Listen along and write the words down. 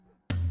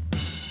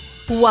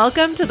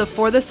Welcome to the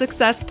For the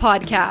Success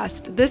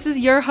podcast. This is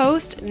your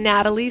host,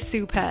 Natalie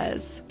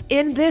Supez.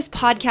 In this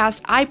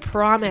podcast, I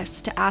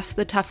promise to ask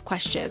the tough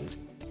questions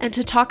and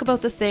to talk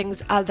about the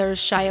things others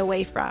shy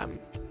away from.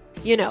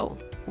 You know,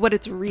 what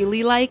it's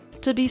really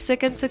like to be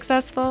sick and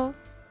successful.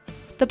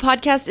 The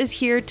podcast is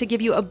here to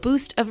give you a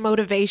boost of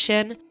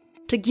motivation,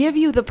 to give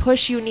you the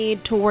push you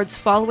need towards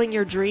following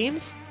your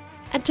dreams,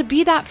 and to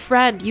be that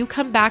friend you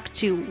come back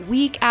to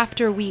week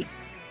after week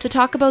to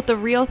talk about the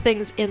real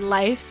things in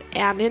life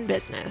and in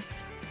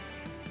business.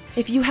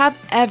 If you have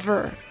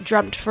ever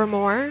dreamt for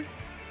more,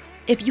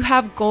 if you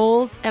have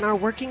goals and are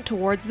working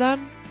towards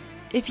them,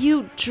 if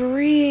you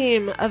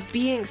dream of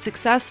being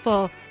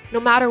successful no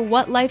matter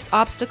what life's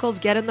obstacles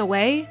get in the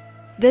way,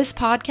 this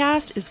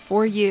podcast is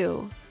for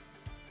you.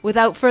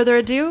 Without further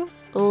ado,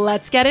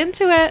 let's get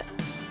into it.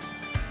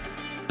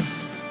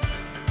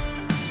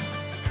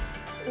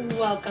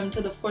 Welcome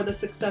to the For the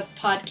Success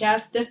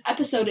podcast. This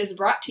episode is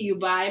brought to you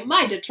by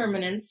my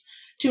determinants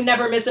to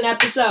never miss an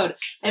episode.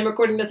 I'm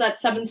recording this at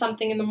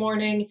 7-something in the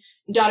morning.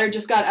 Daughter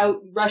just got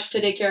out, rushed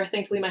to daycare.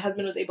 Thankfully, my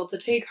husband was able to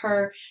take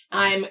her.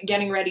 I'm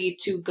getting ready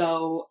to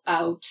go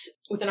out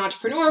with an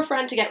entrepreneur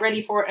friend to get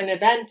ready for an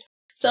event.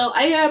 So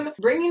I am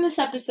bringing this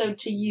episode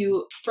to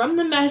you from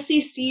the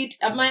messy seat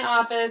of my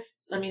office.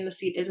 I mean, the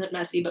seat isn't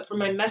messy, but from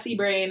my messy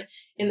brain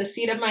in the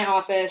seat of my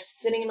office,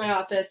 sitting in my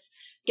office,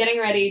 getting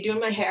ready, doing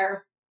my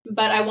hair.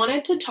 But I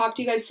wanted to talk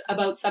to you guys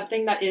about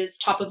something that is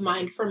top of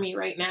mind for me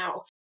right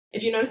now.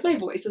 If you notice, my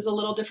voice is a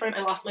little different.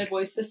 I lost my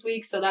voice this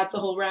week, so that's a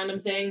whole random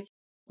thing.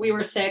 We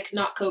were sick,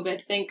 not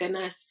COVID, thank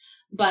goodness.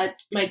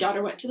 But my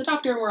daughter went to the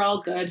doctor and we're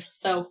all good.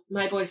 So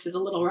my voice is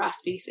a little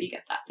raspy, so you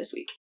get that this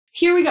week.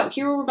 Here we go.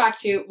 Here we're back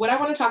to what I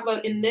want to talk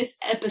about in this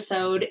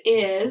episode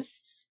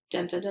is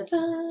dun, dun, dun,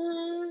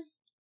 dun.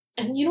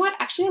 And you know what?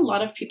 Actually, a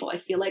lot of people I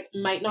feel like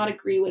might not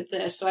agree with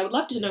this. So I would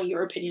love to know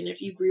your opinion if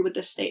you agree with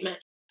this statement.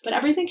 But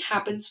everything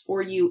happens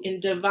for you in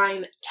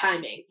divine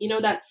timing. You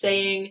know that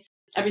saying,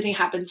 everything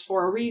happens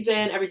for a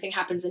reason, everything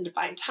happens in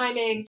divine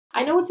timing.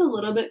 I know it's a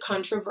little bit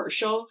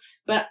controversial,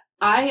 but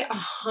I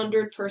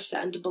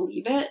 100%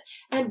 believe it.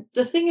 And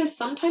the thing is,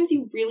 sometimes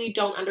you really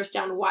don't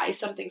understand why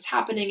something's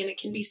happening, and it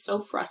can be so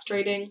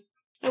frustrating.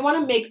 I want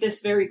to make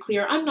this very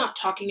clear. I'm not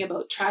talking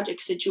about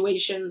tragic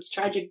situations,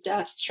 tragic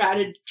deaths,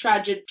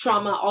 tragic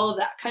trauma, all of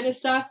that kind of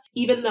stuff,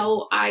 even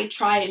though I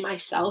try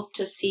myself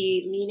to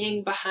see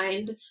meaning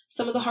behind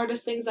some of the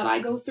hardest things that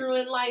I go through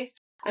in life.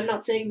 I'm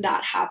not saying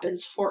that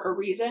happens for a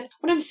reason.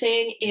 What I'm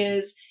saying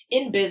is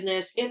in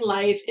business, in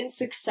life, in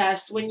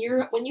success, when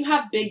you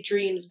have big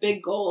dreams,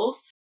 big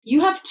goals,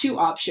 you have two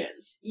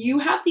options. You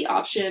have the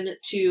option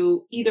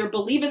to either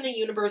believe in the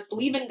universe,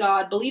 believe in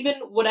God, believe in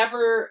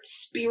whatever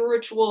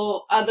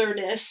spiritual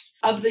otherness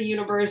of the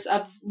universe,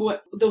 of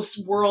what this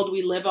world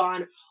we live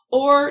on,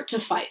 or to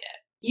fight it.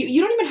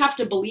 You don't even have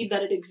to believe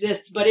that it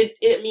exists, but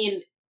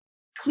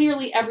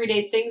clearly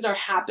everyday things are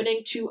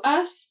happening to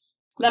us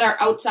that are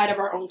outside of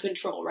our own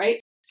control, right?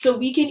 So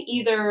we can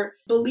either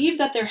believe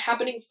that they're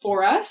happening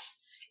for us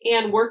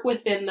and work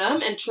within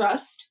them and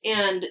trust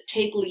and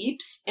take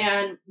leaps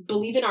and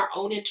believe in our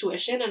own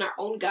intuition and our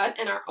own gut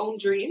and our own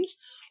dreams,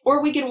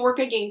 or we can work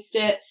against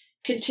it,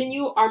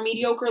 continue our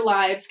mediocre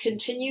lives,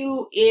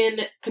 continue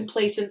in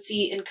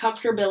complacency and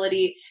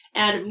comfortability,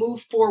 and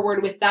move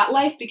forward with that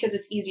life because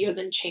it's easier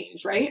than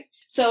change, right?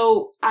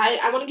 So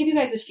I want to give you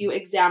guys a few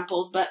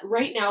examples, but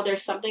right now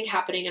there's something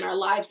happening in our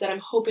lives that I'm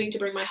hoping to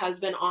bring my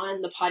husband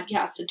on the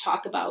podcast to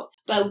talk about.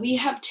 But we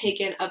have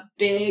taken a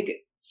big,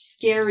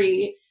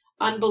 scary,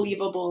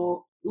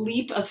 unbelievable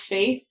leap of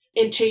faith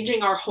in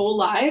changing our whole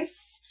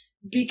lives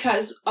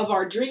because of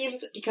our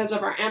dreams, because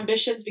of our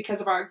ambitions,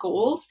 because of our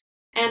goals.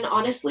 And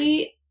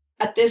honestly,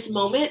 at this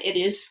moment, it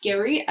is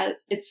scary.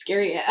 It's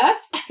scary AF.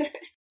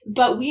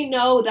 But we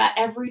know that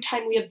every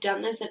time we have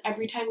done this and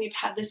every time we've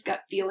had this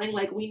gut feeling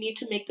like we need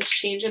to make this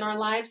change in our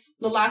lives,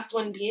 the last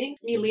one being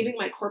me leaving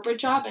my corporate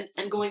job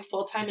and going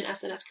full-time in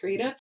SNS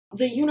Creative,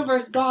 the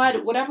universe,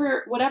 God,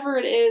 whatever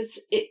it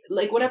is,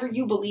 like whatever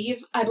you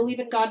believe, I believe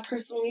in God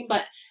personally,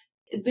 but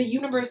the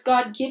universe,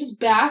 God gives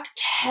back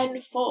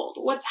tenfold.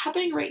 What's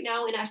happening right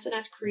now in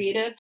SNS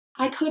Creative,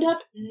 I could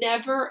have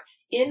never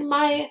in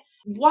my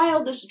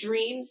wildest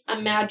dreams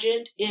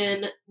imagined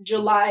in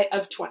July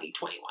of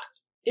 2021.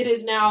 It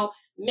is now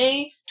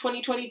May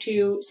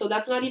 2022, so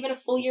that's not even a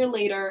full year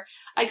later.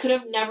 I could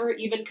have never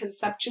even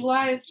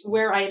conceptualized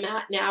where I am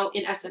at now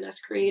in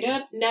SNS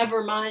Creative,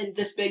 never mind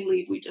this big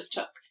leap we just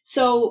took.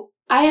 So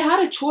I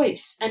had a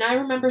choice, and I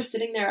remember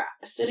sitting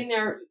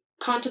there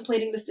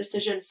contemplating this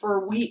decision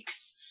for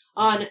weeks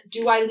on,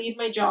 do I leave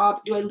my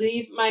job? Do I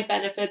leave my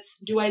benefits?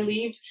 Do I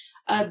leave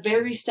a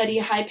very steady,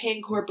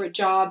 high-paying corporate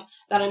job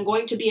that I'm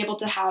going to be able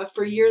to have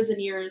for years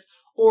and years?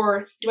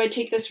 Or do I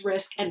take this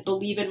risk and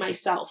believe in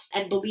myself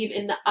and believe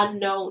in the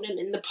unknown and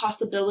in the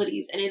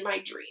possibilities and in my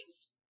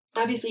dreams?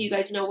 Obviously, you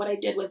guys know what I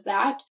did with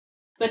that.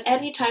 But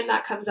anytime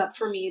that comes up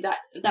for me,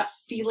 that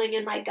feeling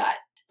in my gut,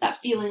 that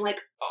feeling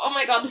like, oh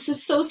my God, this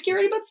is so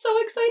scary, but so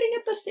exciting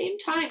at the same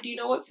time. Do you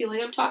know what feeling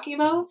I'm talking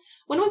about?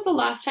 When was the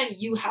last time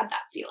you had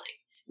that feeling?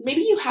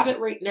 maybe you have it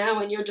right now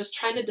and you're just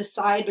trying to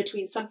decide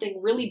between something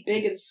really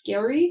big and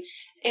scary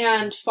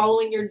and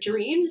following your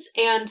dreams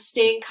and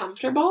staying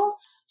comfortable.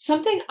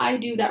 Something I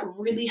do that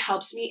really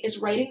helps me is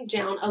writing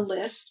down a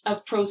list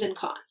of pros and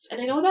cons.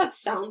 And I know that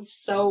sounds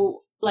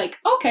so like,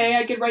 okay,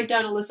 I could write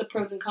down a list of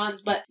pros and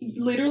cons, but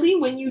literally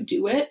when you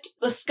do it,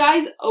 the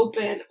sky's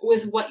open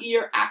with what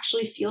you're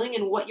actually feeling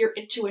and what your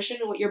intuition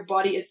and what your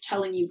body is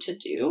telling you to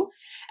do.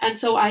 And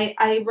so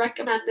I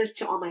recommend this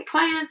to all my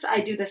clients. I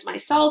do this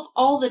myself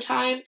all the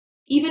time,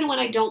 even when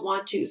I don't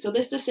want to. So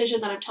this decision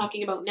that I'm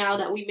talking about now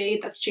that we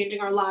made that's changing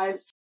our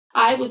lives,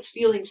 I was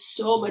feeling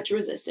so much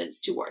resistance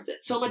towards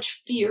it, so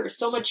much fear,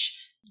 so much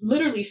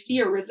literally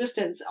fear,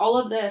 resistance, all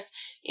of this.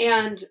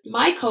 And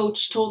my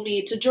coach told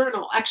me to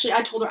journal. Actually,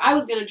 I told her I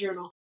was going to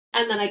journal.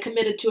 And then I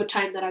committed to a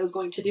time that I was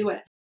going to do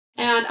it.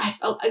 And I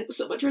felt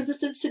so much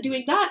resistance to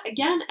doing that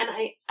again. And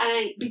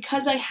I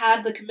because I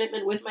had the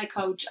commitment with my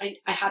coach,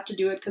 I had to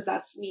do it because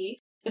that's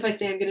me. If I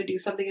say I'm going to do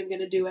something, I'm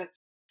going to do it.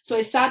 So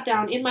I sat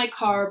down in my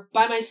car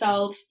by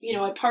myself,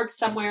 I parked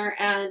somewhere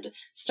and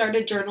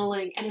started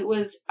journaling. And it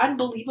was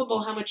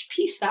unbelievable how much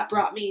peace that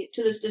brought me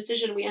to this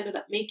decision we ended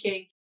up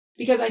making.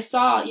 Because I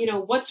saw,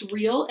 what's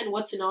real and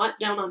what's not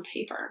down on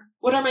paper.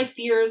 What are my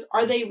fears?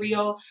 Are they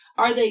real?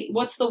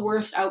 What's the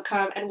worst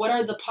outcome? And what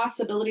are the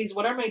possibilities?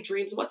 What are my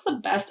dreams? What's the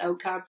best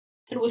outcome?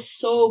 And it was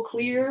so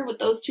clear with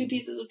those two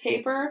pieces of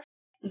paper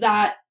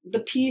that the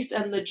peace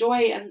and the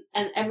joy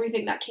and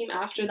everything that came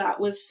after that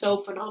was so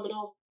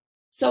phenomenal.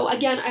 So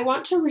again, I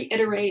want to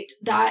reiterate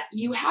that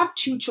you have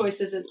two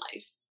choices in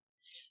life.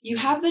 You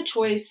have the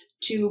choice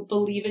to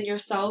believe in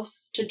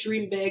yourself, to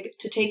dream big,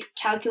 to take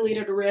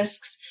calculated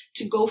risks,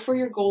 to go for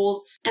your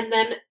goals, and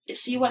then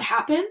see what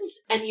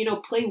happens and,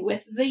 play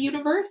with the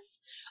universe.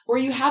 Or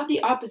you have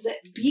the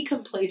opposite, be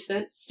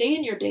complacent, stay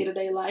in your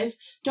day-to-day life,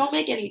 don't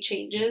make any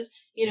changes,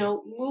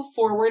 move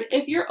forward.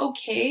 If you're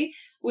okay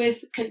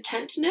with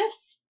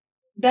contentness,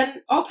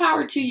 then all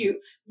power to you.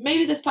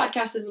 Maybe this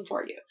podcast isn't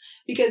for you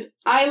because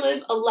I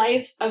live a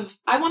life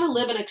I want to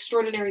live an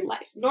extraordinary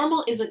life.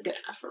 Normal isn't good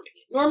enough for me.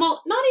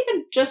 Normal, not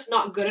even just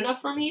not good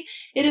enough for me.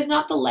 It is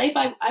not the life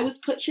I was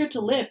put here to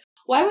live.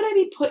 Why would I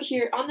be put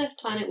here on this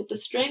planet with the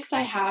strengths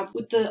I have,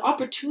 with the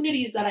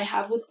opportunities that I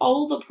have, with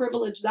all the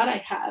privilege that I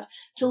have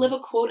to live a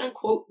quote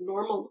unquote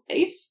normal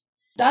life?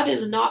 That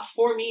is not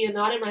for me and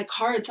not in my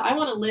cards. I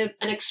want to live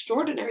an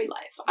extraordinary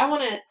life. I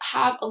want to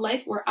have a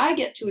life where I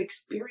get to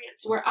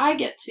experience, where I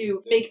get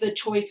to make the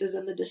choices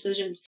and the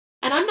decisions.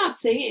 And I'm not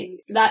saying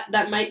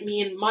that might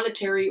mean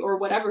monetary or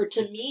whatever.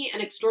 To me,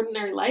 an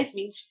extraordinary life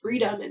means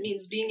freedom. It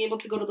means being able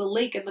to go to the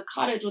lake and the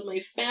cottage with my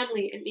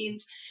family. It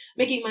means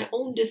making my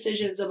own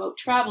decisions about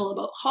travel,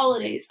 about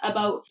holidays,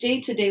 about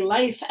day-to-day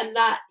life. And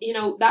that,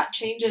 that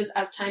changes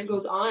as time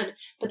goes on.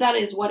 But that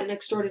is what an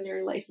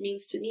extraordinary life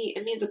means to me.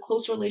 It means a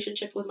close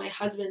relationship with my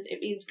husband. It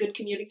means good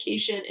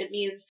communication. It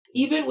means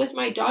even with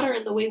my daughter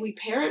and the way we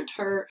parent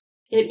her,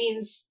 it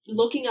means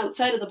looking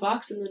outside of the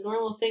box and the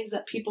normal things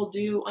that people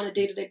do on a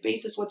day-to-day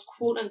basis, what's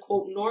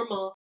quote-unquote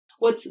normal,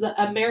 what's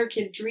the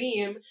American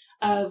dream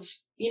of,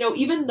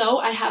 even though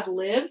I have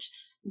lived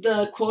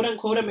the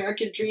quote-unquote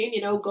American dream,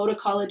 go to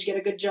college, get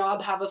a good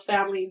job, have a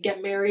family,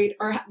 get married,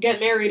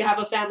 have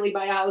a family,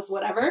 buy a house,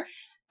 whatever.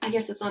 I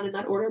guess it's not in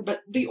that order,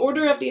 but the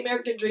order of the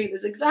American dream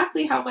is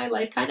exactly how my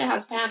life kind of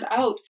has panned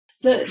out.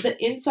 The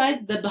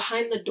inside, the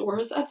behind the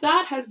doors of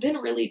that has been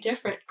really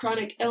different.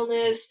 Chronic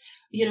illness,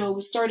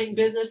 starting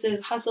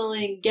businesses,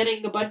 hustling,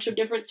 getting a bunch of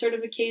different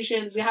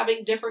certifications,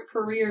 having different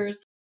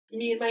careers.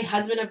 Me and my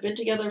husband have been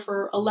together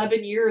for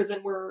 11 years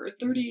and we're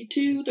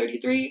 32,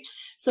 33.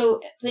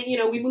 So,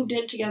 we moved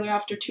in together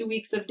after 2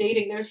 weeks of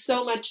dating. There's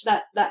so much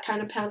that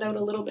kind of panned out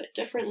a little bit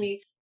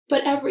differently.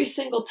 But every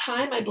single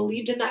time I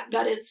believed in that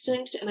gut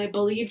instinct and I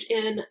believed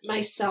in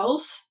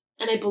myself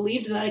and I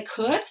believed that I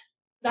could.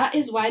 That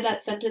is why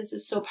that sentence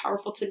is so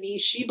powerful to me.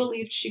 She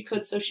believed she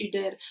could, so she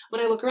did.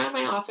 When I look around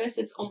my office,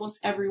 it's almost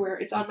everywhere.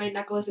 It's on my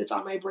necklace, it's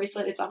on my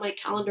bracelet, it's on my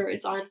calendar,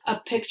 it's on a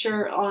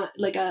picture on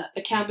like a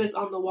canvas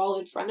on the wall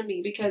in front of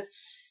me, because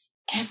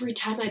every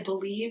time I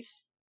believe,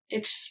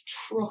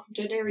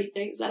 extraordinary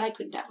things that I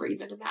could never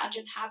even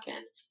imagine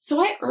happen.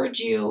 So I urge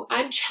you,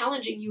 I'm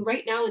challenging you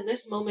right now in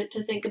this moment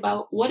to think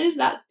about, what is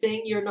that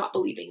thing you're not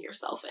believing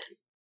yourself in?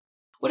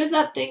 What is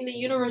that thing the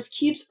universe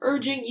keeps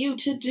urging you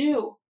to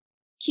do?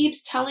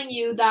 Keeps telling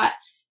you that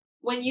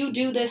when you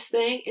do this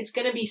thing, it's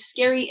going to be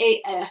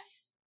scary AF.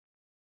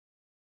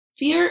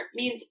 Fear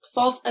means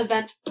false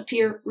events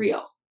appear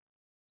real.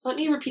 Let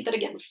me repeat that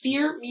again.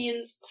 Fear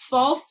means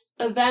false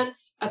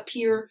events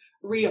appear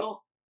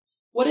real.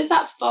 What is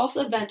that false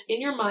event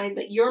in your mind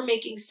that you're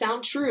making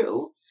sound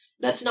true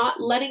that's not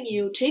letting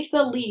you take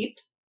the leap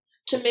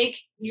to make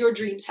your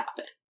dreams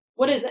happen?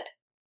 What is it?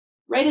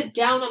 Write it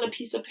down on a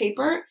piece of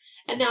paper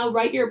and now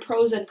write your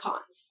pros and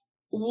cons.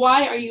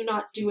 Why are you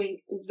not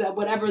doing that,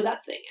 whatever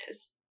that thing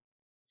is?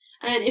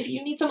 And if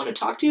you need someone to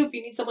talk to, if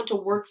you need someone to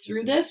work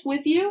through this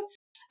with you,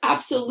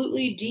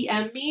 absolutely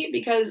DM me,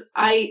 because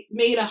I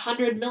made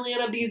 100 million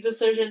of these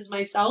decisions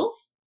myself.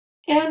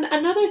 And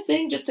another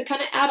thing, just to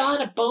kind of add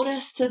on a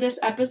bonus to this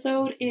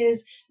episode,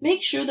 is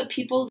make sure the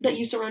people that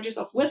you surround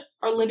yourself with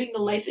are living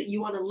the life that you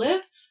want to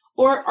live,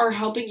 or are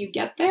helping you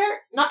get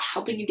there. Not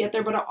helping you get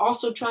there, but are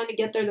also trying to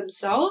get there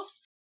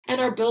themselves and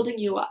are building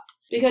you up.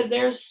 Because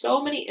there's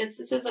so many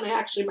instances, and I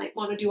actually might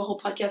want to do a whole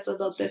podcast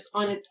about this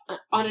on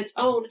its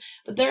own,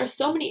 but there are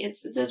so many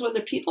instances when the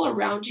people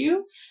around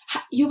you,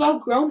 you've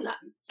outgrown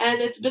them.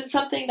 And it's been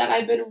something that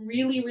I've been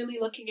really, really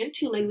looking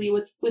into lately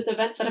with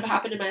events that have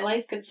happened in my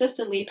life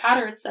consistently,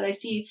 patterns that I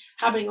see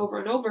happening over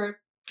and over.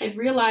 I've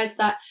realized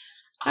that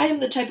I am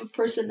the type of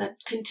person that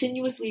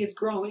continuously is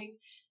growing.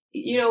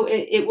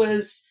 It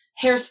was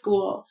hair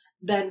school,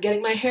 then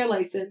getting my hair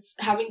license,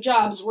 having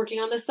jobs, working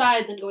on the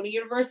side, then going to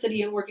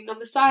university and working on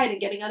the side and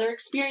getting other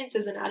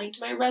experiences and adding to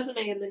my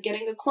resume, and then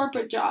getting a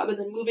corporate job and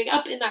then moving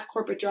up in that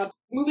corporate job,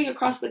 moving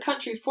across the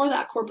country for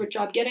that corporate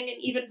job, getting an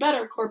even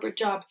better corporate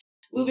job,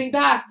 moving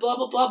back, blah,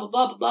 blah, blah, blah,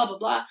 blah, blah, blah, blah,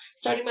 blah,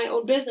 starting my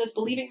own business,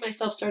 believing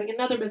myself, starting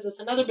another business,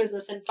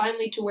 and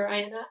finally to where I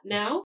am at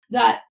now,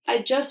 that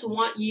I just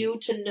want you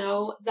to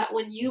know that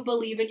when you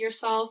believe in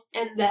yourself,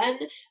 and then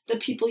the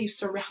people you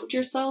surround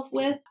yourself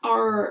with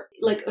are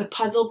like a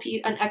puzzle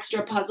piece, an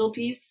extra puzzle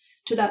piece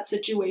to that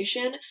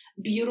situation,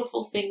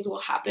 beautiful things will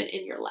happen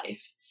in your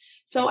life.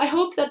 So I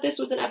hope that this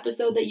was an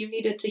episode that you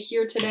needed to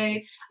hear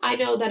today. I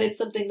know that it's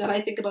something that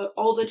I think about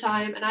all the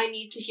time, and I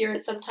need to hear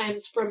it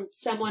sometimes from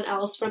someone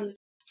else,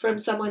 from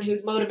someone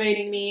who's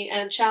motivating me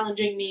and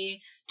challenging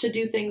me to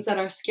do things that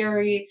are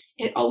scary.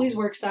 It always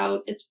works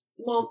out. That's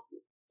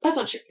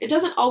not true. It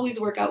doesn't always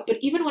work out, but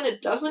even when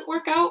it doesn't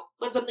work out,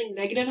 when something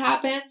negative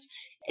happens,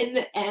 in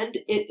the end,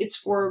 it's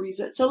for a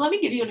reason. So let me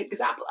give you an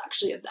example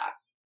actually of that.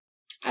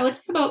 I would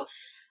say about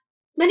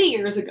many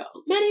years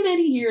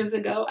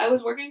ago, I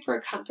was working for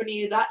a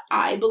company that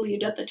I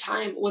believed at the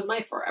time was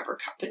my forever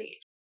company.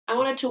 I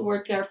wanted to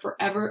work there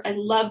forever. I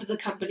loved the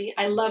company.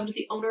 I loved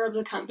the owner of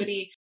the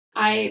company.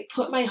 I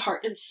put my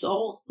heart and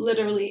soul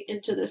literally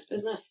into this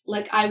business.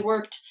 Like, I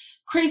worked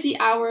crazy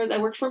hours. I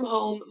worked from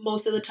home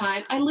most of the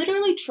time. I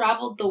literally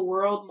traveled the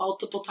world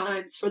multiple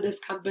times for this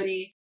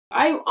company.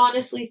 I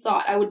honestly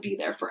thought I would be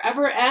there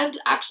forever. And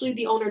actually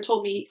the owner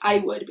told me I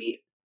would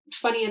be.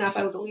 Funny enough,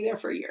 I was only there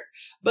for a year,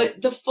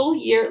 but the full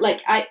year,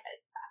 like I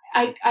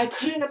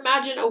couldn't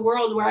imagine a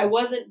world where I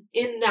wasn't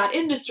in that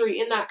industry,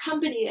 in that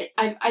company.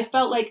 I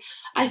felt like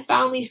I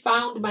finally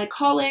found my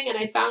calling, and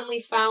I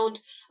finally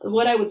found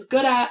what I was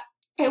good at.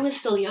 I was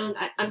still young.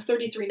 I'm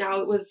 33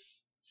 now.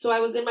 So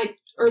I was in my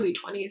early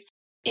 20s,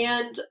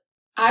 and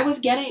I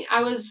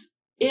was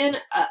in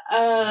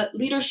a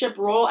leadership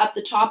role at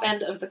the top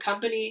end of the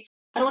company.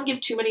 I don't want to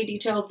give too many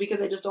details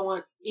because I just don't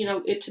want,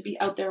 it to be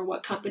out there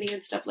what company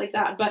and stuff like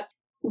that. But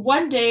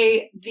one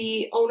day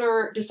the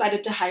owner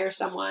decided to hire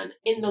someone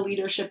in the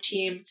leadership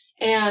team,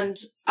 and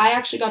I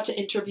actually got to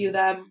interview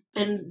them,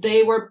 and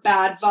they were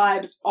bad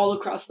vibes all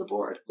across the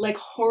board, like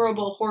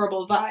horrible,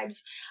 horrible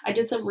vibes. I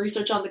did some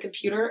research on the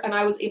computer, and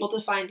I was able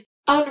to find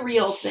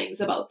unreal things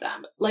about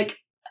them, like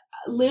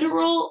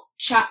literal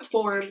chat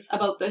forums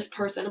about this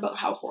person, about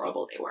how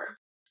horrible they were.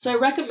 So I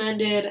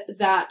recommended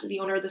that the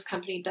owner of this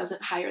company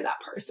doesn't hire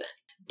that person.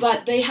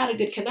 But they had a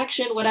good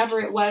connection, whatever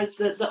it was,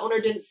 the owner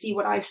didn't see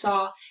what I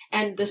saw,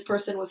 and this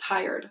person was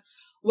hired.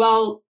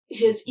 Well,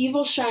 his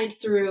evil shined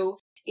through,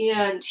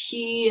 and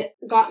he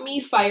got me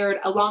fired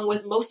along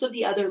with most of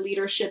the other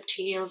leadership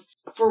team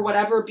for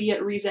whatever be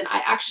it reason.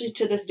 I actually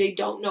to this day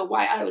don't know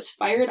why I was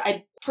fired.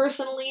 I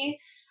personally,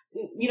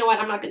 you know what,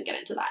 I'm not going to get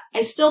into that.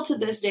 I still to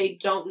this day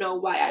don't know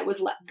why I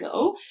was let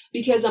go,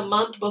 because a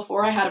month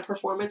before I had a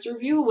performance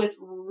review with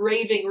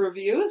raving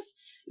reviews.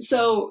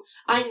 So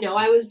I know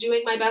I was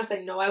doing my best.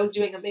 I know I was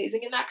doing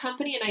amazing in that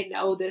company. And I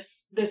know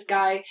this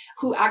guy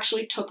who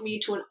actually took me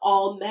to an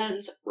all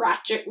men's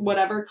ratchet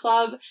whatever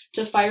club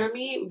to fire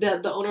me,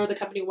 the owner of the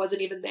company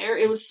wasn't even there.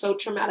 It was so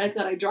traumatic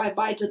that I drive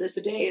by to this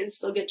day and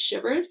still get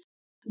shivers.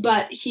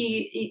 But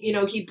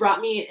he brought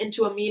me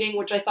into a meeting,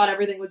 which I thought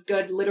everything was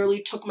good,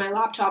 literally took my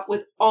laptop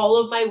with all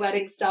of my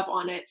wedding stuff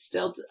on it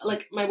still.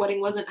 Like, my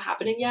wedding wasn't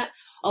happening yet.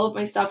 All of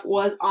my stuff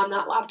was on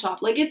that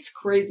laptop. Like, it's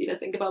crazy to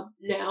think about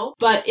now.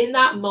 But in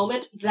that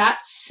moment,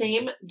 that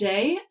same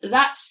day,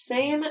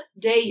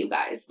 you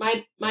guys,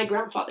 my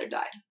grandfather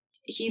died.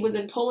 He was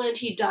in Poland.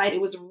 He died. It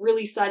was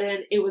really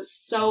sudden. It was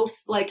so,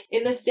 like,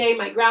 in this day,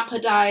 my grandpa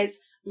dies.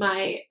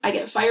 I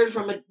get fired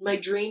from my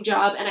dream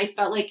job, and I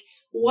felt like,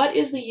 what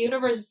is the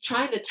universe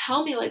trying to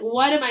tell me? Like,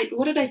 what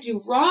did I do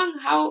wrong?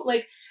 How,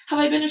 like, have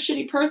I been a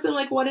shitty person?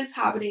 Like, what is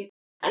happening?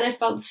 And I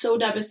felt so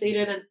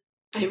devastated, and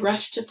I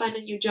rushed to find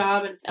a new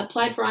job and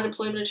applied for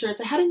unemployment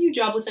insurance. I had a new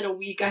job within a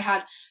week. I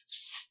had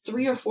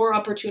 3 or 4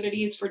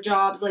 opportunities for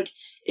jobs. Like,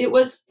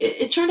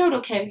 it turned out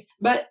okay.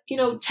 But,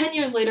 10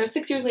 years later,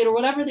 6 years later,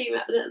 whatever the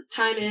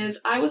time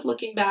is, I was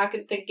looking back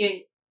and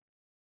thinking,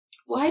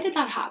 why did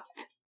that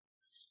happen?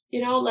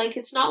 Like,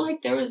 it's not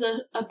like there was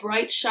a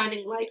bright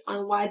shining light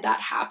on why that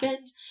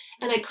happened,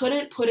 and I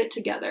couldn't put it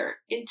together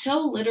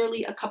until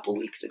literally a couple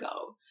weeks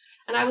ago.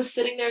 And I was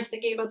sitting there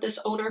thinking about this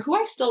owner who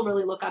I still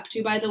really look up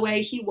to, by the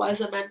way. He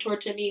was a mentor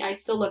to me. I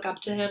still look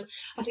up to him.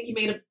 I think he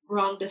made a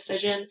wrong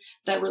decision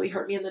that really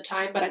hurt me in the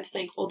time, but I'm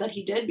thankful that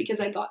he did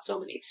because I got so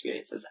many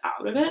experiences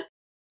out of it.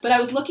 But I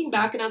was looking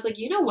back and I was like,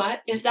 you know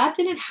what? If that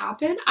didn't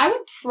happen, I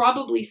would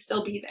probably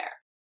still be there.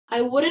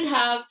 I wouldn't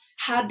have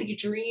had the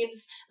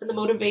dreams and the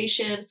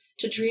motivation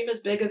to dream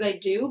as big as I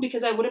do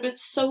because I would have been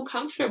so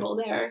comfortable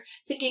there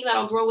thinking that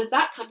I'll grow with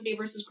that company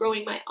versus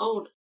growing my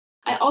own.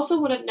 I also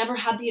would have never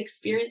had the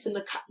experience in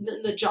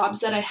the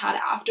jobs that I had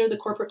after, the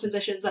corporate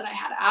positions that I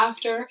had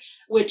after,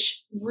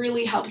 which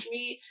really helped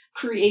me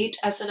create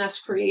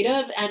SNS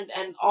Creative,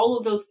 and all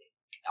of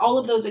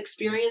those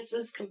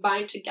experiences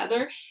combined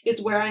together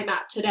is where I'm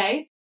at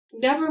today.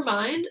 Never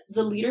mind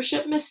the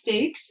leadership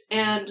mistakes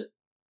and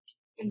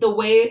the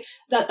way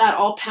that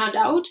all panned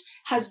out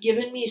has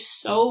given me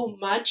so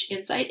much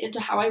insight into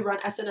how I run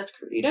SNS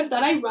Creative,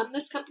 that I run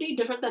this company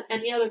different than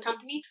any other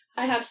company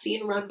I have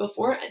seen run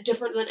before, and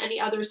different than any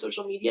other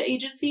social media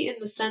agency, in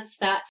the sense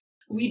that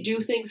we do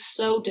things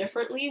so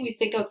differently. We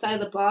think outside of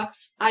the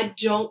box. I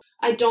don't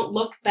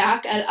look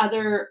back at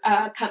other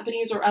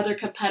companies or other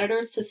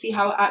competitors to see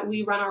how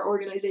we run our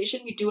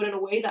organization. We do it in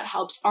a way that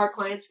helps our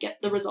clients get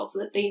the results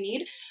that they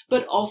need,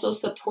 but also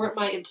support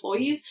my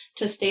employees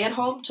to stay at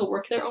home, to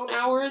work their own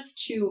hours,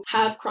 to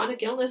have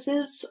chronic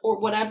illnesses or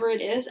whatever it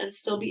is, and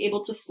still be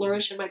able to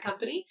flourish in my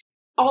company.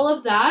 All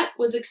of that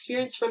was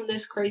experienced from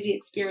this crazy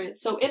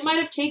experience. So it might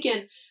have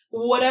taken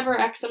whatever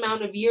X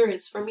amount of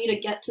years for me to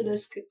get to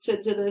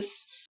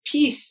this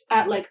piece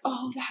at like,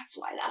 oh, that's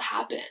why that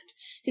happened.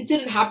 It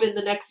didn't happen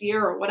the next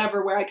year or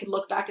whatever where I could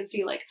look back and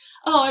see like,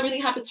 oh,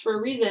 everything happens for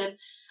a reason.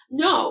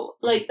 No,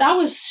 like that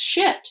was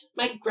shit.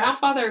 My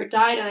grandfather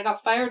died and I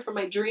got fired from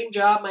my dream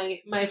job,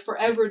 my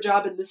forever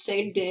job, in the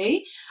same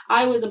day.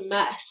 I was a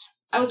mess.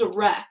 I was a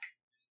wreck.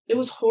 It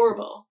was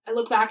horrible. I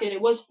look back and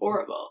it was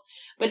horrible.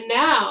 But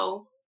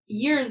now,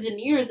 years and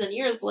years and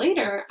years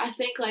later, I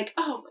think like,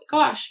 oh my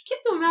gosh, can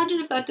you imagine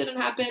if that didn't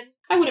happen?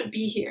 I wouldn't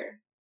be here.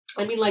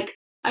 I mean, like,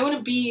 I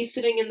wouldn't be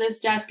sitting in this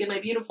desk in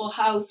my beautiful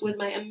house with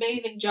my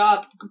amazing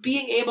job,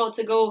 being able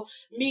to go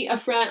meet a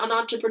friend, an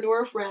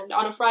entrepreneur friend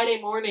on a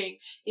Friday morning,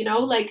 you know,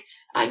 like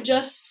I'm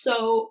just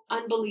so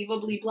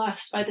unbelievably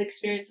blessed by the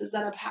experiences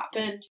that have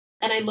happened.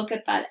 And I look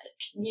at that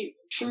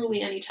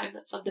truly anytime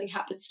that something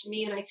happens to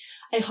me. And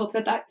I hope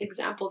that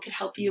example could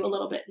help you a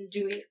little bit in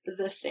doing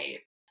the same.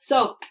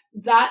 So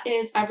that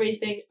is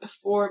everything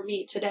for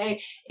me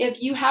today.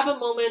 If you have a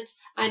moment,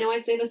 I know I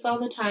say this all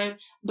the time,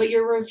 but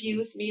your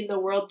reviews mean the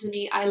world to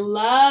me. I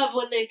love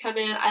when they come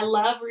in. I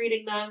love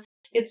reading them.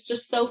 It's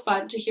just so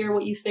fun to hear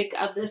what you think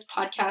of this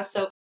podcast.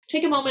 So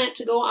take a moment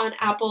to go on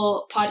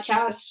Apple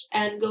Podcast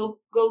and go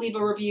leave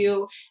a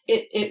review.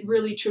 It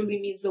really truly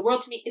means the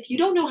world to me. If you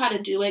don't know how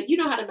to do it, you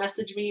know how to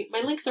message me.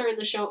 My links are in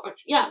the show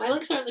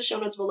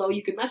notes below.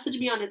 You can message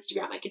me on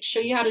Instagram. I can show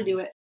you how to do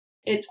it.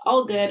 It's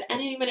all good. And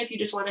even if you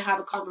just want to have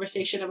a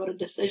conversation about a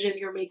decision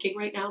you're making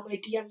right now, my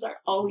DMs are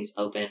always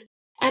open.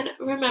 And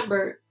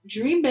remember,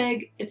 dream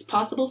big, it's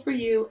possible for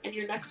you, and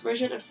your next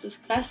version of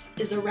success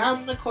is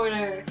around the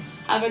corner.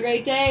 Have a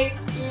great day.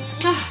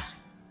 Mwah!